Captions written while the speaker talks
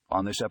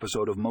On this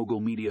episode of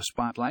Mogul Media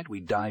Spotlight, we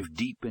dive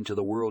deep into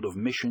the world of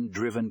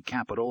mission-driven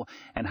capital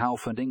and how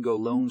Fundingo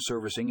loan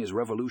servicing is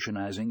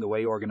revolutionizing the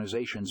way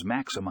organizations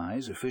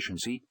maximize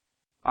efficiency.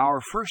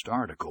 Our first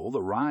article,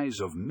 The Rise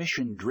of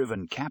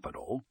Mission-Driven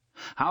Capital,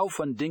 How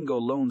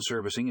Fundingo Loan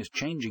Servicing is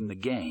Changing the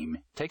Game,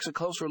 takes a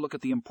closer look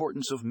at the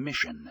importance of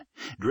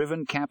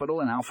mission-driven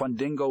capital and how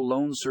Fundingo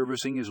Loan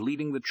Servicing is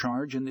leading the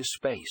charge in this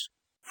space.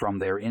 From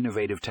their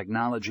innovative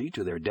technology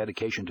to their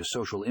dedication to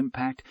social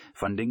impact,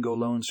 Fundingo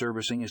Loan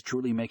Servicing is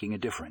truly making a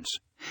difference.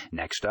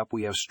 Next up,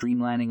 we have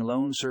Streamlining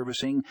Loan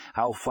Servicing,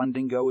 How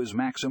Fundingo is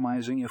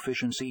Maximizing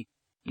Efficiency.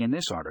 In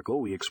this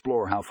article, we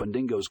explore how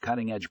Fundingo's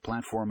cutting-edge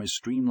platform is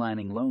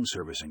streamlining loan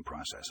servicing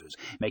processes,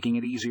 making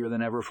it easier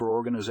than ever for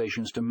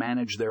organizations to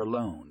manage their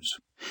loans.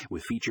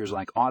 With features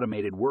like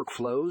automated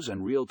workflows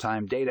and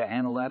real-time data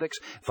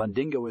analytics,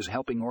 Fundingo is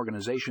helping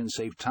organizations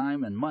save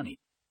time and money.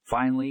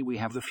 Finally, we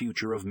have the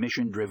future of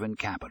mission-driven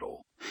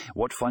capital.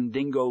 What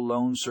Fundingo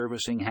Loan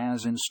Servicing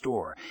has in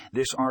store.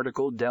 This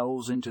article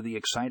delves into the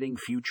exciting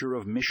future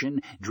of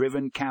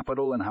mission-driven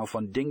capital and how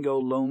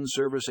Fundingo Loan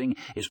Servicing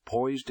is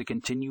poised to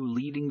continue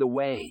leading the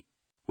way.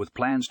 With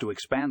plans to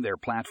expand their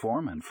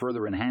platform and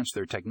further enhance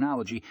their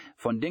technology,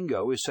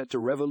 Fundingo is set to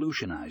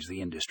revolutionize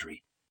the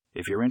industry.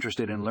 If you're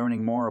interested in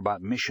learning more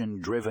about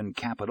mission-driven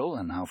capital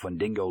and how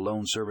Fundingo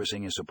Loan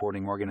Servicing is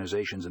supporting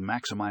organizations and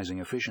maximizing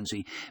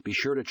efficiency, be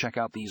sure to check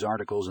out these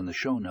articles in the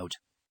show notes.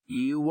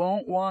 You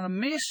won't want to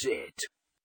miss it.